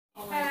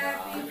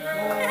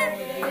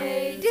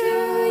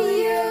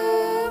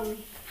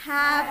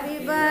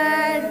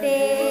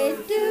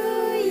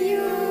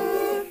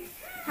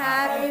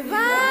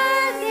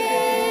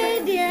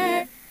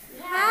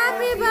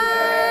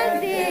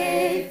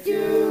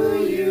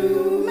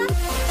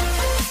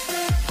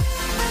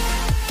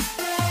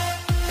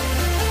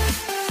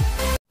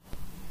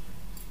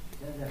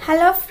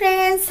Hello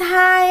friends,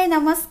 हाय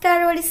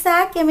नमस्कार ओडिशा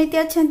केमिति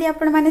अछंती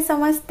आपण माने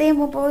समस्ते।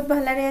 मु बहुत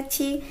भलरे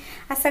अछि,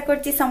 आशा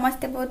करछि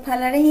समस्ते बहुत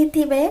भलरे ही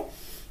थिबे।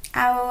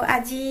 आउ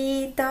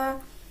आजी तो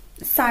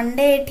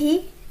संडे एठी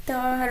तो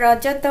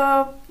रज तो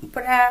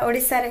पूरा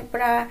ओडिशा रे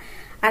पूरा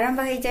आरंभ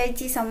हो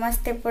जाइछि।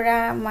 समस्ते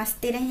पूरा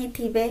मस्ती रे ही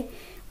थिबे,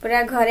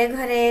 पूरा घरे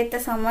घरे तो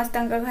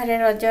समस्तଙ୍କ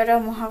घरे रजर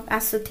महक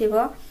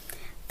आसुथिबो।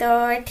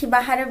 तो एठी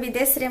बाहर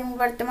विदेश रे मु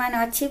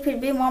वर्तमान अछि, फिर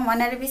भी मो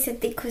मन रे भी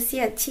सेति खुशी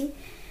अछि।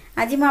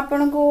 आज मैं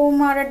आपन को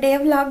मोर डे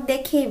व्लॉग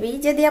देखेबी।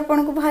 जदि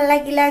आपन को भल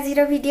लागिला आज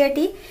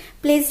वीडियोटी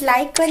प्लीज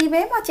लाइक करिवे,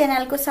 मो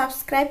चैनल को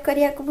सब्सक्राइब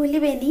करिया को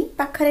भूलिबेनी।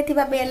 पाखरे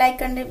थिबा बेल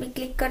आइकन रे भी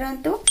क्लिक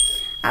करंतु,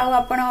 आ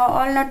आपन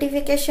ऑल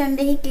नोटिफिकेशन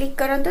रे ही क्लिक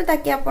करंतु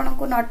ताकि आपन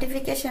को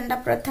नोटिफिकेशन दा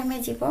प्रथमे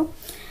जीवो।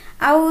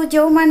 आउ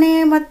जो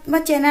माने मो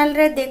चैनल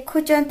रे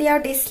देखुचंती आ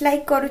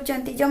डिसलाइक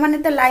करूचंती, जो माने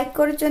तो लाइक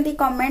करूचंती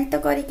कमेंट तो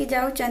करी कि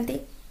जाउचंती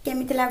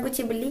केमिति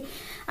लागुची बोली,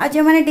 आ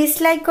जो माने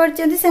डिसलाइक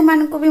करचंती से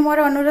मान को भी मोर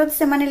अनुरोध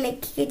से माने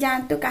लेखि के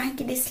जानतु काहे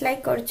कि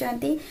डिसलाइक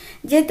करचंती।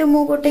 जेतु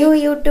मु गोटे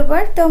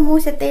यूट्यूबर तो मु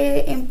सेते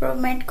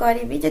इंप्रूवमेंट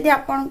करबी। जदि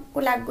आपन को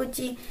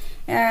लागुची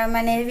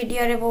माने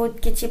वीडियो रे बहुत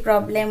किछि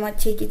प्रॉब्लम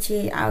अछि,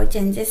 किछि आउ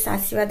चेंजेस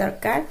आसीबा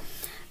दरकार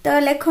तो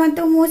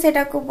लेखंतु, मु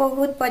सेटा को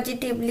बहुत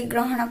पॉजिटिवली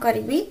ग्रहण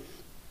करबी।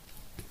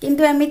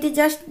 किंतु एमिति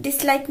जस्ट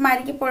डिसलाइक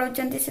मार के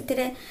पळौचंती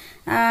सेतिरे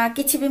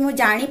किछि भी मु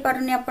जानि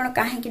पारुनी आपण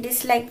काहे कि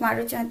डिसलाइक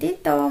मारुचंती।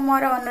 तो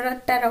मोर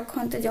अनुरोधटा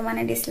रखंतु जो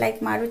माने डिसलाइक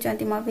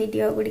मारुचंती मो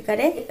वीडियो गुडी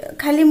करे।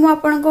 खाली मु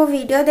आपण को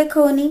वीडियो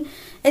देखौनी,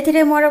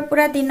 एथिरे मोर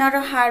पूरा दिन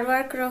रो हार्ड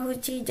वर्क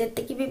रहूची।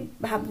 जति कि भी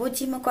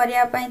भाबुची मु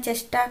करिया पई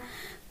चेष्टा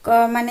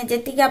माने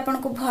जति कि आपण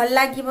को भल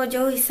लागिवो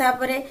जो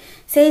हिसाब रे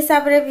से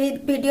हिसाब रे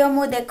वीडियो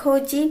मु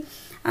देखौची।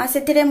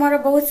 सेथिरे मोर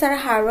बहुत सारा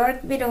हार्ड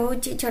वर्क भी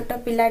रहूची। छोट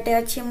पिलाटे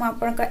अछि, मु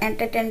आपण को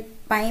एंटरटेन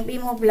पाई भी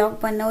मो ब्लॉग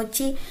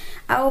बनाउची,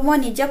 आ मो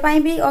निज पाई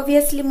भी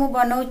ऑब्वियसली मु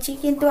बनाउची,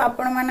 किंतु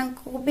आपण मानन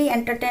को भी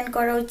एंटरटेन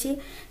कराउची।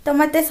 तो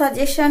मते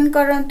सजेशन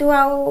करंतु,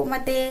 आ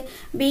मते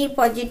भी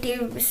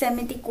पॉजिटिव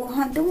सेमिति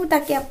कहंतु, मु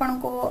ताकि आपण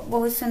को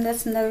बहुत सुंदर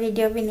सुंदर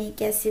वीडियो भी नै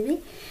के आसीबी।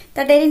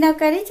 तो देरी न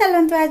करी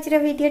चलंतु आज रो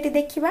वीडियोटी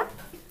देखिबा।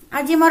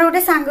 आज मोर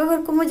गोटे सांग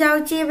घर को मु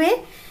जाउची एबे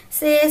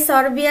से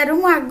सर्बिया रु।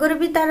 मु आगर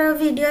भी तार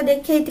वीडियो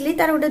देखैतली,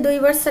 तार गोटे 2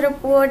 वर्षर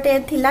पुओटे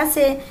थिला।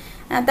 से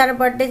तार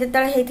बर्थडे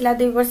जतले हेतिला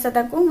 2 वर्ष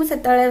ताकू मु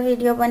सेतले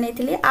वीडियो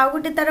बनैतली। आ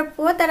गोटे तार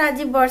पुओ तार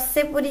आज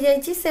वर्षे पूरी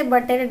जाईची, से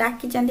बर्थडे रे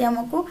डाकी चंदी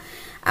हमकू।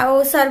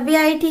 आ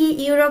सर्बिया एठी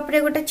यूरोप रे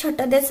गोटे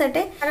छोट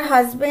देशटे। तार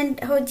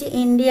हस्बैंड होची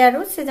इंडिया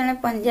रु, से जने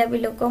पंजाबी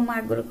लोक मु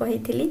आगर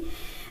कहितली।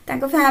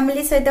 तांको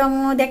फैमिली सहित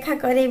मु देखा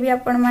करेबी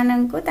आपण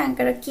माननकू।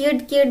 तांकर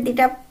क्यूट क्यूट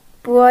दिटा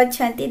पुओ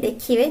छंती,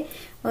 देखिवे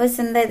बहुत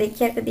सुंदर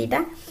देखिया को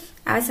दिटा।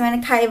 आ से माने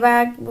खाइबा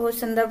बहुत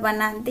सुंदर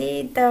बनाती।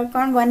 तो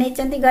कौन बनै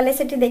चंती गले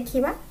सेठी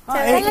देखिबा।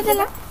 चला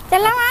चला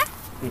चला मां,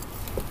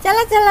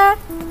 चला चला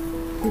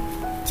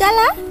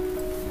चला।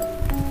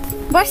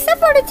 वर्षा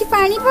पडुची,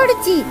 पानी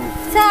पडुची,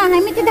 सा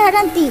एमिति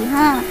धरंती।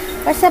 हां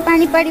वर्षा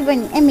पानी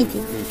पडिबनी एमिति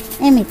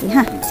एमिति।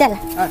 हां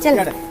चला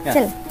चला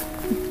चला।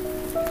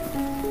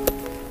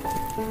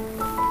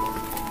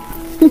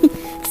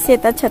 से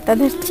त छता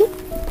धरची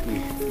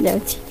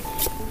जाउची।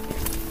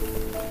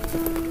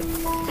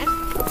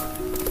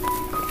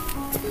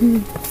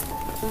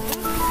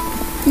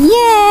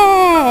 ये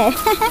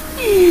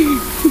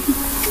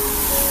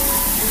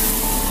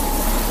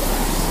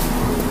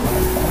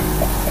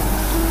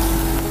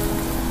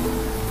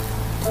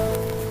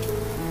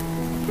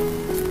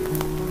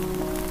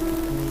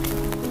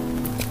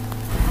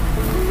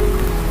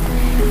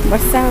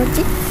वर्षा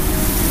होची।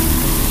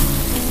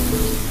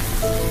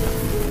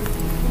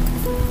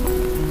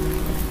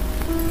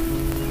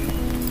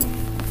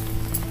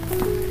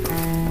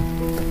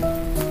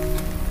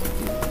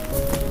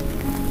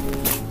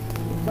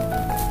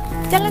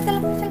 चलो चलो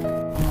चलो।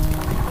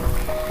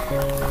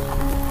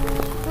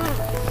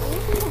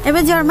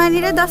 एबे जर्मनी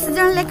रे 10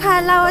 जन लेखा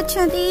हला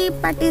अछंती,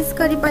 पार्टीज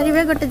करि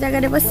परिबे गोटे जगह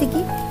रे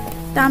बसिकी।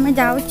 तो हमें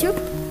जाउछु,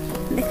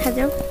 देखा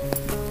जाऊ।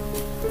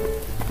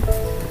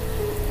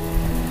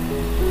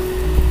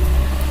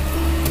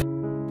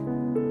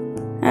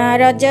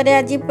 रज रे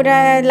आज पूरा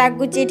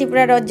लागुची, एठी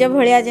पूरा रज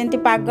भलिया जेंती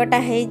पागटा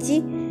हेची।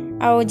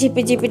 आ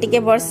झिपि झिपि टिके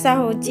वर्षा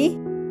होची।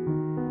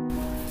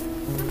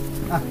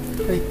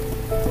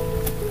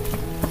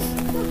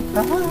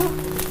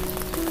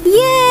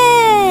 ये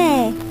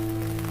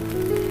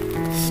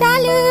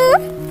शालू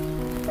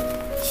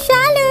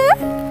शालू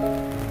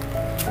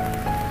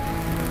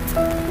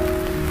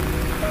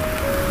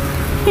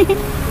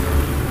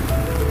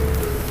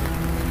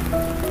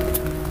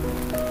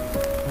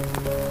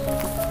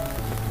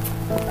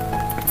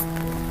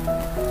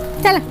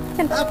चला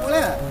चला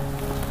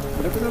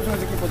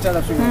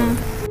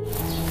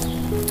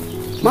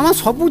मामा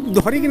सब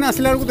धरिक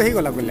आसला बेलू तो हो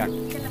गला कल्याण।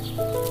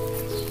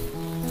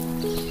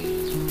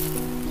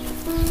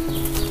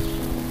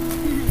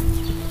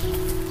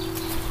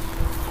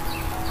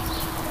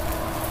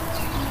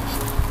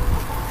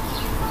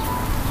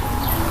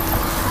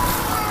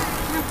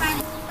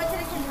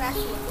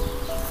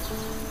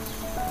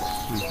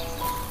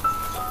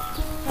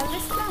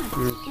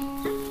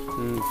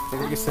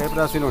 देखि सेफ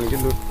रे आसिलोनी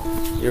किंतु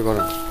ये कर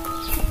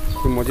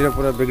तू मझे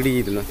पूरा बिगड़ी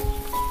गई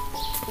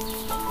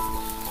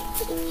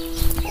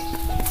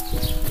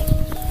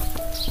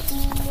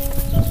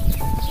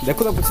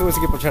देखो तो पछे बस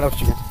के पछाड़ा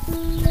अछि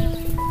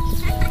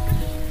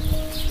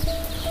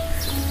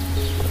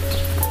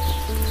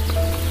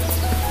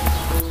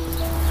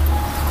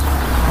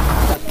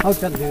आओ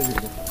चल धीरे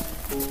धीरे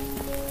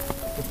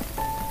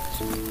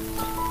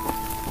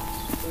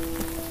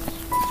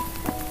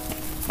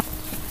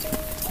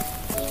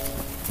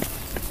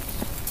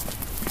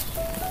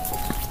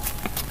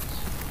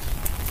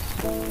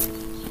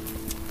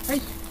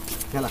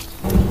चला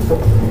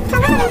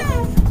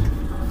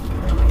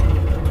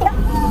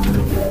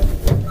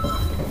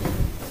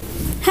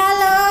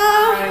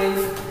Hello.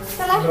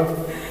 Hello.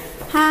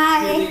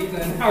 Hi. Good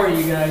evening. How are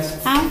you guys?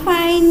 I'm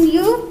fine.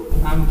 You?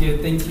 I'm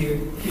good, thank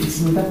you.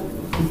 Ready?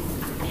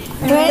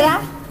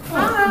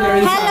 There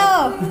is Hello.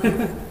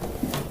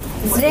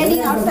 It's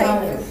raining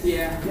outside.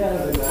 Yeah.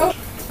 Oh,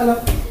 hello.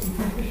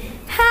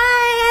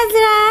 Hi,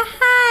 Ezra.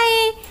 Hi.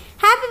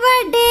 Happy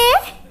birthday.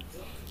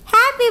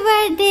 Happy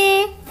birthday.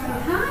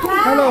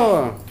 Hello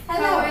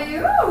Hello. How are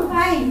you?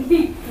 Fine.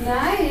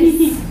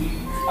 Nice.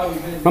 How are you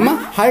doing? मामा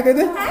हाय कह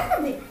दे Hi,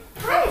 Ravi.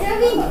 Hi,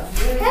 Ravi.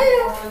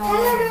 Hello.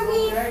 Hello,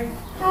 Ravi.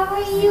 How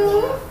are you?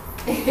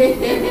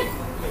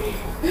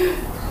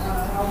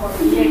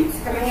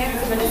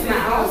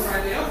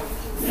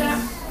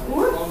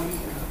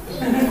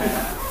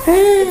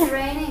 It's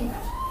raining.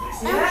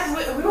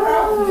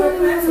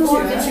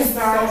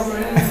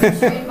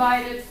 You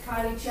invited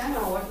Kylie Jenner.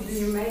 What did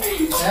you make?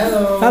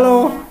 Hello. Hello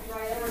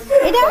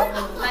Ida?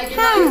 Like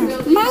Huh,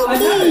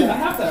 monkey. I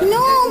have that.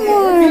 No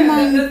more That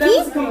monkey.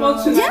 was a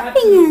compulsion.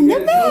 Jumping on the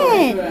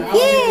bed.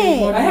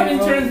 Yeah. I have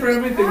intern for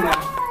everything now.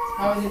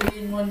 How was it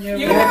in 1 year?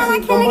 You Hello, have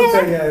Mama,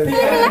 hello.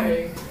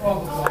 Oh,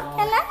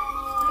 Hello?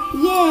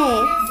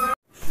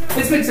 Yeah.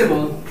 it's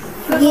fixable.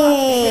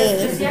 Yeah.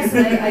 Just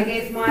yesterday, I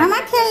gave my Mama,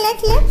 खेलने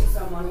के लिए to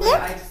someone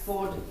where I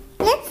thought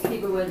Look.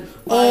 people would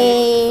A,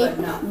 but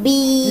no. B,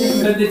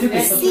 But they took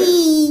it. C,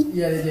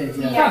 Yeah,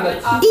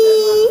 that's- but D,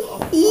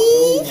 E,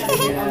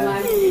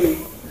 online.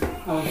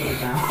 I will put it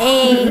down. A,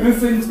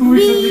 Because in 2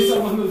 weeks at least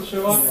someone will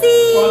show up. C,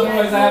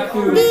 Otherwise I have to.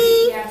 D.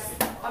 Yes.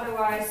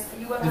 Otherwise,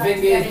 you will The have to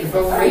thing get is, it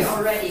for before free we-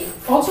 already.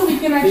 Also, we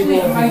can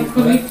actually, my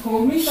colleague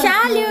told me that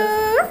Shalu.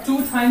 2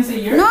 times a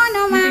year. No,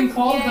 no, you ma. can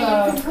call Yeah,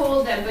 you can call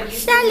them, but you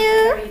Shalu.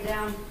 can carry it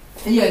down.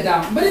 Yeah,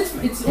 down. But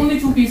it's only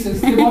 2 pieces.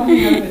 The bottom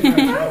and the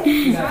top.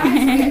 Try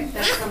to get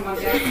that someone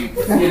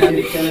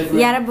else.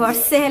 यार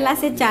वर्षे ହେଲା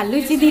से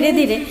ଚାଲୁଛି धीरे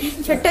धीरे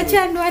छोट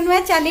छुआ नुआ नुआ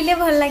चलिले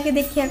भल लागे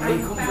देखिया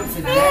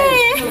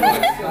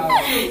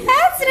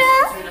Ezra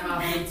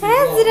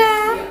Ezra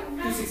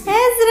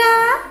Ezra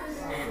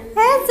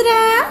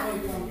Ezra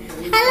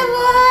hello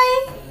boy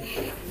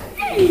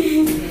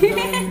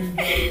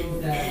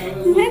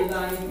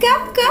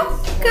come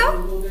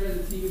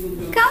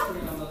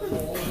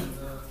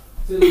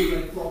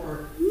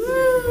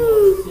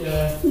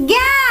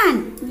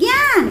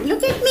Gyan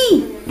look at me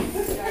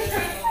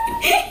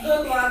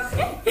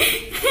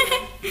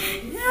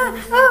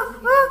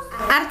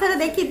are थर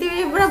देखी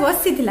पूरा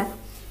बसी थिला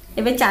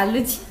एबे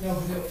चालुची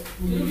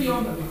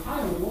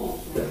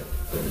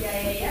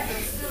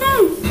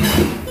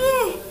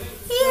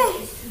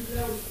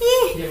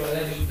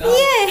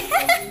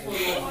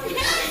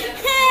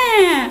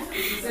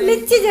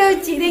लुच्ची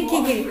जाउची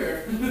देखी के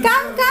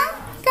कम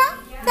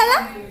चला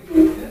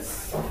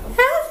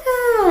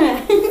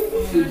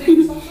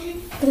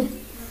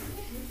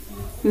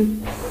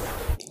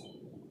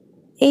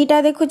एटा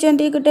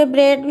देखुचंती गोटे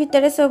ब्रेड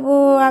भितर सब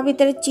आ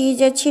भितर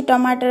चीज अच्छी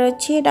टमाटर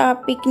अच्छी एटा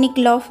पिकनिक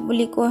लफ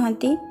बोली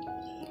कहती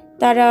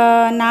तार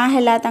ना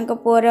हैला तांको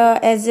पुअर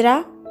एजरा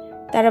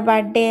तार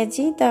बर्थडे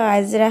अच्छी तो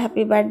एजरा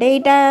हैप्पी बर्थडे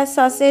एटा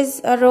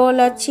ससेज रोल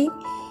अच्छी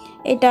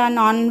एटा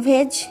नॉन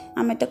वेज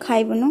आमे तो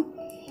खाइबनु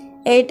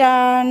एटा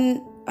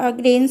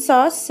green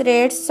sauce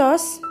red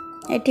sauce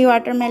eighty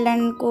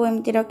watermelon को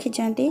एमती रखी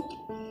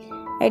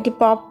एटी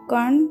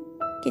पॉपकॉर्न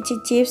किछि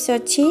चिप्स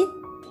अच्छी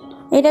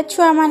एटा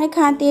छुआ माने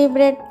खाती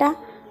ब्रेडटा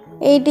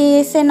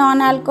एटी से नॉन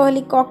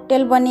अल्कोहलिक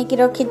कॉकटेल बनी की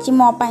रखी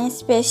मो पाई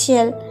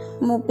स्पेशल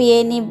मु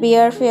पिएनी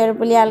बियर फेयर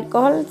बोली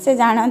अल्कोहल से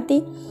जानती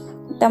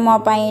तो मो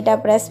पाई एटा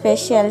पूरा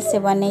स्पेशल से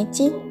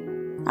बनैची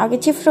आ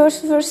किछि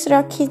फ्रूट्स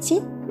रखी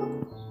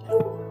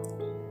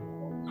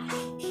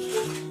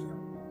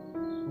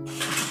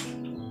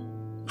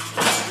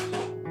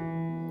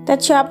तो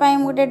छुआ पाई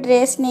गोटे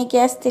ड्रेस नहीं के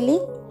आस्तिली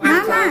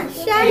मामा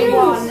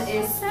A1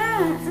 is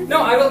No,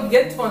 I will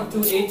get one to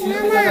A2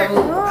 because I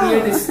will clear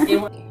this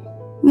A1.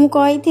 मु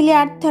कही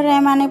आर्थर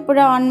एमाने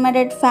पूरा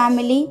अनमेरिड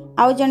फैमिली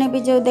आउ जने भी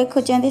जो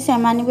देखुचंती से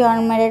माने भी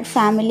अनमेरिड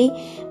फैमिली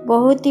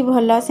बहुत ही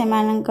भल से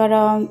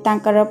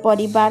तांकर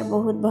परिवार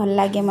बहुत भल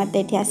लागे मते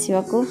एठी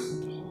आसीबाकू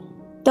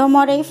तो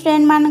मोर ए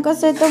फ्रेंड मानक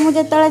सहित मु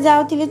जेतले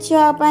जाउथिले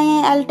छुआ पई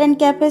एल्टन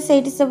कैफे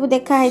सेठी सब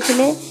देखा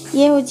हेतिले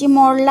ये होची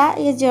मोरला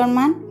ये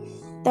जर्मन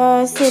तो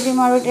से भी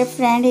मोर गोटे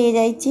फ्रेंड हो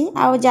जाइची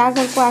आउ जा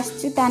घर को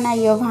आसछु ता ना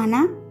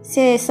योभाना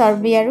से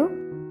सर्बिया रु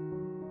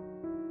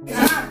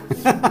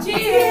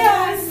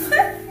cheers.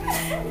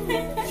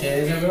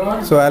 Cheers,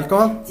 everyone. So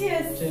alcohol?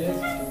 Cheers. Cheers.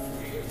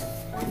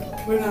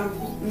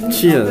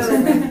 Cheers.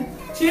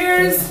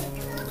 Cheers.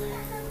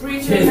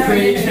 Cheers.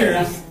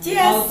 Cheers. Cheers.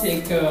 I'll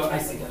take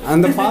icing.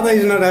 And the father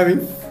is not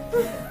having.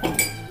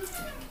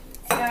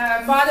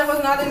 Father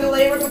was not in the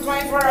labor for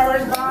 24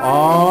 hours.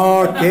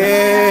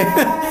 Okay.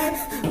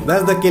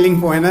 That's the killing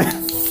point. Eh?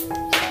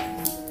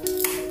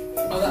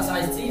 Oh, that's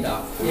iced tea,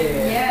 that.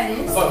 Yeah, it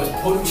I is. thought it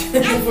was punch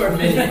for a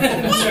minute.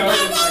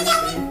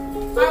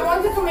 I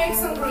wanted to make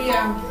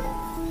sangria.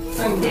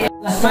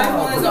 My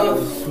one is all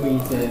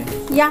sweet.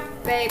 Yeah.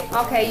 Babe,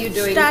 okay, you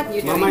do it. Start.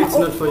 You do Mama, it. it's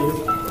not for you.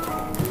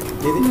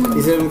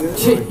 Is it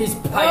okay? He's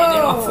biting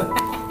it off.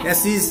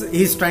 Yes,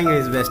 he's trying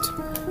his best.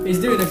 He's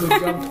doing a good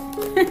job.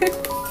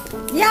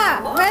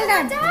 Yeah. Well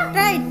done.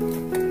 Right.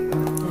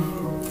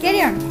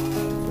 Carry on.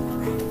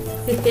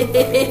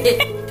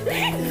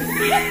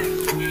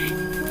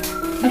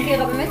 Okay,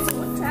 Robin, let's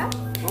runter.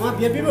 Mama,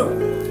 beer people.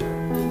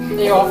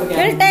 You're off again.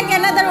 We'll take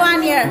another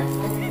one here.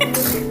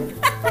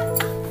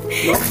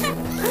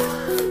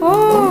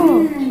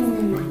 Oh.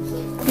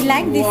 You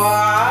like this?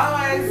 Wow,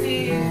 I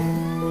see.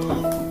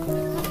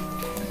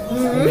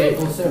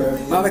 Maple syrup.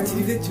 Mama,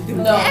 chili.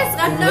 No. Yes,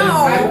 I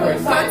know.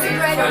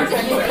 Concentrate on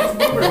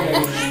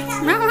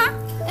Uh-huh.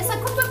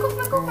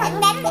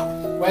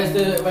 Where's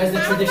the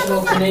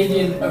traditional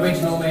Canadian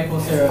original maple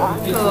syrup?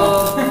 It's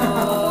not.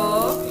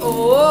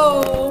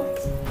 Oh.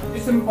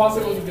 It's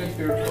impossible to drink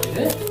here. Is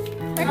it?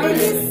 What is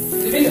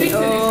this?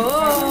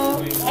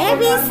 Oh.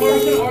 ABC.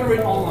 Order it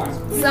online.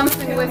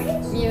 Something with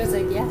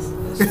music, yes.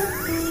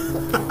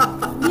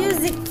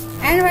 Music.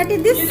 And what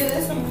is this?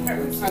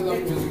 I love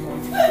music.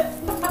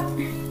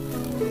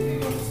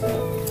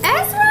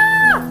 Ezra!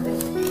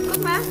 Guck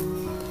mal.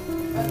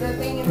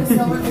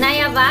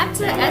 Naja,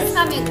 warte,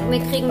 Ezra,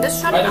 wir kriegen das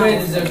schon By the way,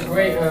 aus. this is a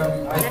great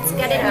Let's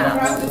get it out.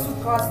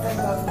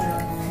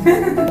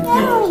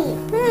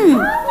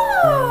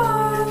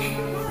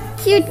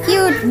 Cute,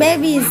 cute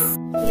babies.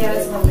 Yeah,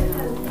 I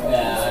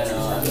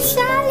know.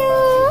 Shalu.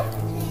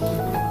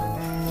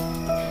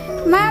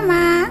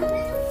 Mama.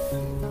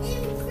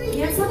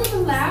 Yeah, it's not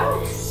even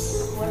loud.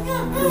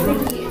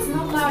 It's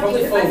not loud.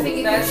 Probably I full. think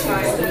it That's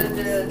controls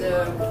the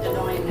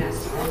annoyingness.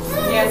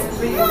 Yes, it's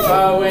really good.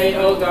 Oh, wait,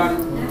 hold on.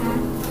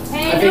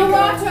 Hey, no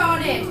water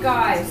on it,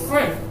 guys.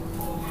 Right.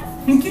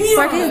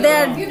 What is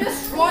there? You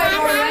destroyed it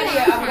already.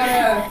 I'm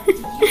gonna.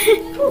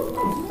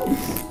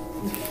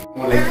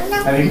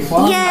 Having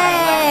fun?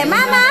 Yay,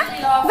 Mama.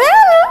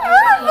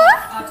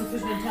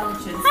 Artificial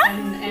intelligence,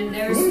 and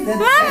there's.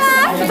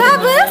 Mama,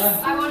 Bubbles.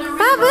 I want to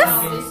Bubbles.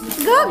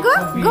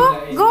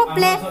 Go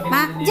play.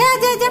 Ma, ja.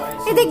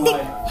 Hey, देख.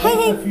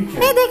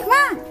 Hey, देख,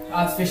 Ma.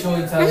 Artificial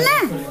intelligence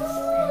Anna. could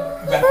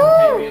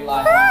replicate real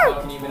life. I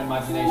can even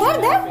imagination.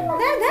 There.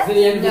 So at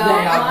the end of the No, day,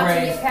 our Martin,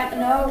 brain. you can't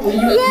know.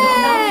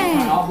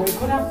 Yeah. Our brain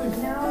could have to.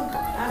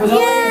 Because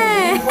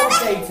Yeah. import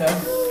data.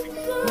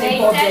 Then,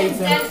 Import then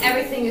data.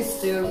 everything is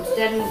doomed.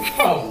 Then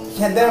Oh.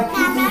 Can there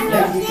be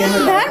you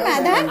cannot. Dharma.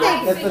 I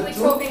think we're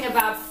talking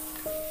about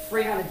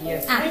 300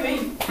 years. Maybe.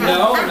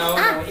 No.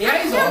 AI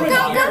is already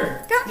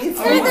here. Come.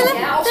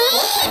 Yeah, of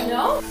course I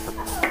know.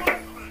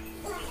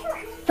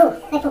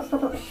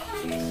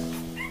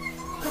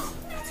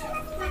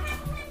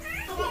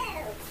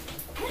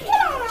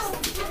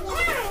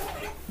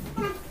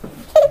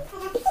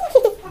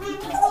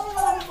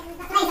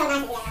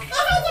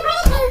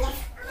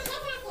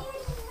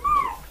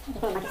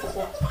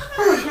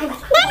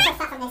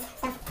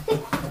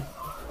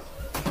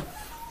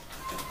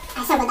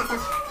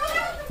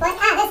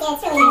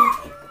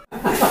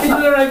 I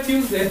did it on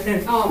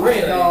Tuesday. Oh my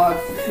Really? god.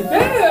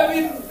 Yeah, I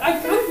mean, I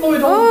can't blow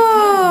it all.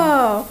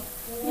 Oh.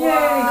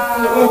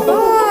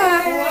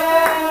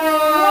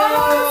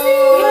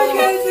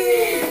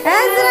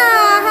 Ezra,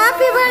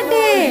 happy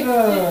birthday.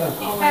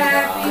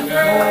 Happy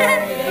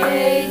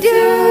birthday To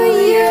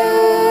you.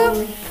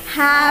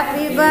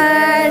 Happy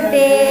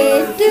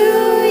birthday to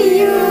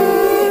you.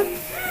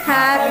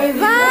 Happy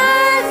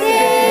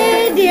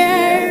birthday,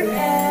 dear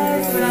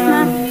Ezra.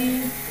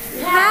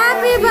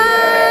 Happy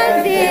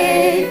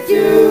birthday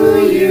to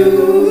you.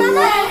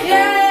 Mama.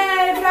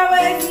 Yay, Bravo,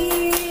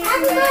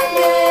 Happy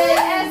birthday.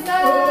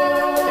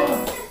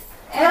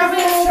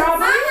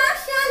 Mama,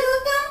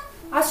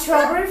 A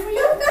strawberry for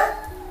you?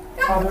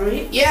 Strawberry?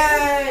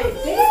 Yay!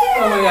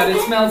 Oh my god,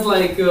 it smells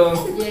like.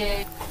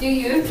 Yeah. Do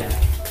you?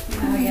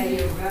 Oh yeah,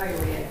 you're very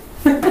weird.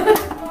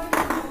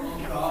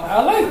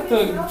 I like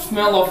the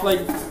smell of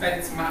like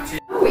Spence matching.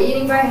 Oh, we're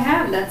eating by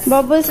hand. That's.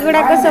 बबुल्स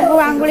गुड़ाक सब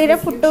आंगुली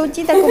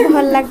फुटाऊँगी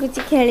भल लगुच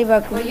खेल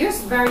Well, you're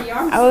very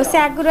young. आ से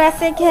आगु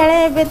आसे खेले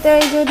एबे तो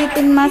जो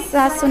 2-3 मास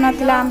आसु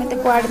नथिला आमे तो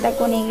कुआड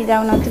ताको नेकी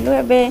जाउ नथिलु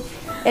एबे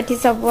एठी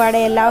सब आड़े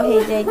एलाउ हे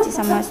जाइछि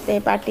समस्ते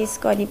पार्टीज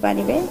करि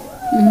पारिबे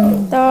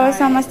तो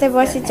समस्ते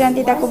बसी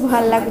चंती ताको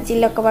भल लागुछि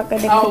लोकबाक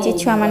देखुछि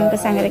छुआ मान के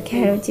संगे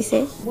खेलुछि से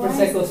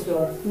Prosecco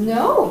store.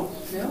 No,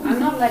 I'm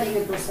not letting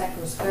the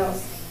prosecco spill.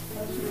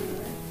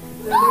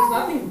 There's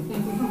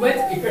nothing wet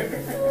here.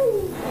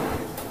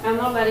 I'm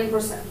not letting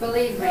prosecco.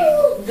 Believe me,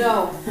 no.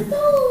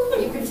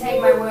 You can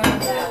take my word on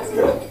that.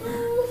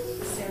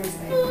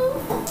 Seriously.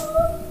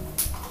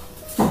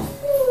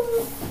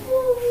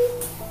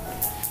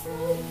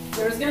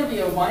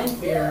 wine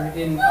fair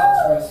in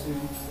Ultra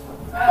soon.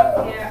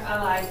 Yeah, I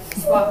like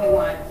swapping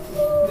wine.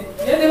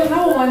 Yeah, they will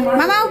have a wine market.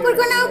 Mama ऊपर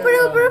को ना ऊपर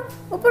ऊपर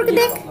ऊपर को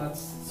देख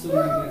Outlets soon,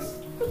 I guess.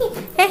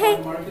 Hey hey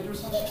Wine market or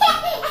something.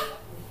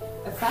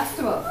 A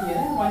festival.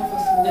 Yeah, wine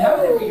festival. They have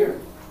it every year.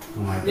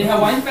 Oh my They have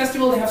wine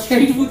festival. They have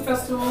street food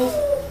festivals.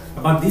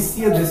 But this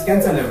year they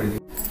cancel everything.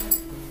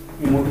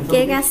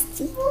 Cake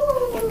आछि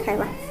cake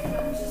खाइबा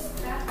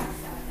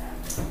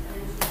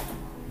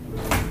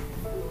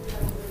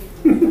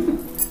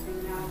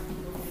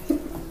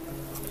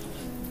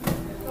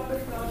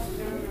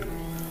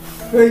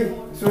Hey,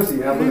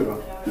 Susie, have a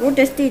look. बहुत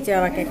tasty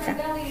है केकटा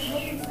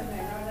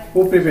Who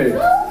prepared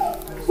it?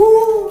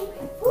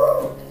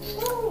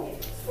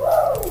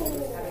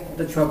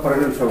 The chop for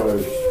another chop.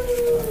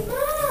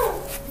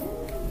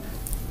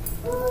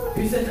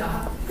 You said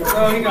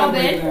oh, he got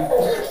Robin. it.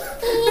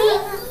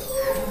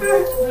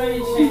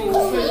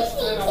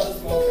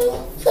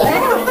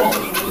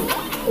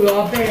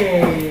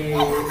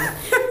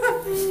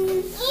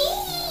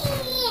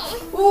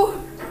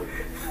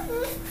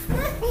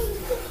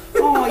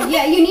 Oh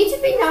yeah, you need to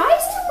be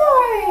nice to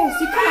boys.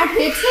 You cannot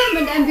hit him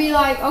and then be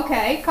like,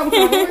 okay, come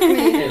cuddle with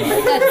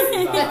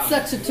me. That's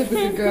such a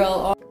typical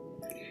girl.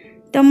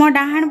 तो मो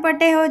डाहाण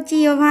पटे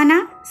होची योभाना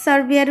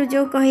Serbia रु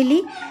जो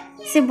कहली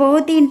से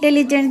बहुत ही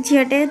intelligent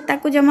झीटे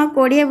ताकू जमा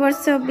 20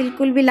 वर्ष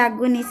बिल्कुल भी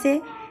लागुनी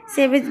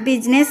से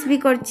बिजनेस भी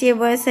करची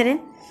बयस रे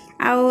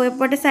आउ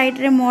एपटे साइड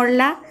रे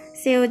मोरला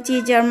से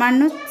होची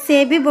जर्मन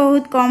से भी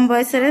बहुत कम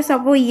बयस रे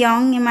सब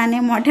यंग माने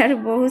मोठार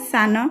बहुत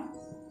सान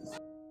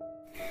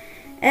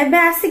एबे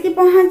आसिकी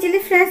पहुँचली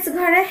फ्रेंड्स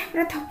घरे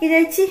पूरा थकी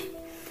जाइछि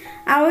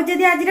आउ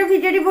जदि आज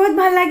वीडियो बहुत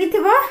भल लगी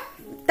तो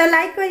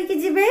लाइक करके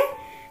जिबे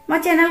मो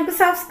चैनल को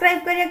सब्सक्राइब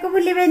करिया को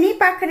भूलिबेनी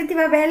पाखरे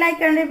थिबा बेल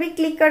आइकन रे भी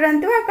क्लिक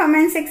करंतु और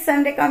कमेंट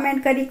सेक्शन रे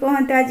कमेंट करी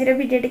कहंतु आज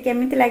वीडियो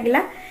केमिति लागिला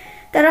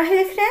तो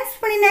रहिले फ्रेंड्स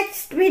पुनी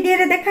नेक्स्ट वीडियो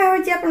रे देखा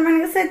होची आपन मन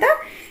के सहित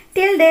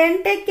till then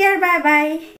take care bye bye.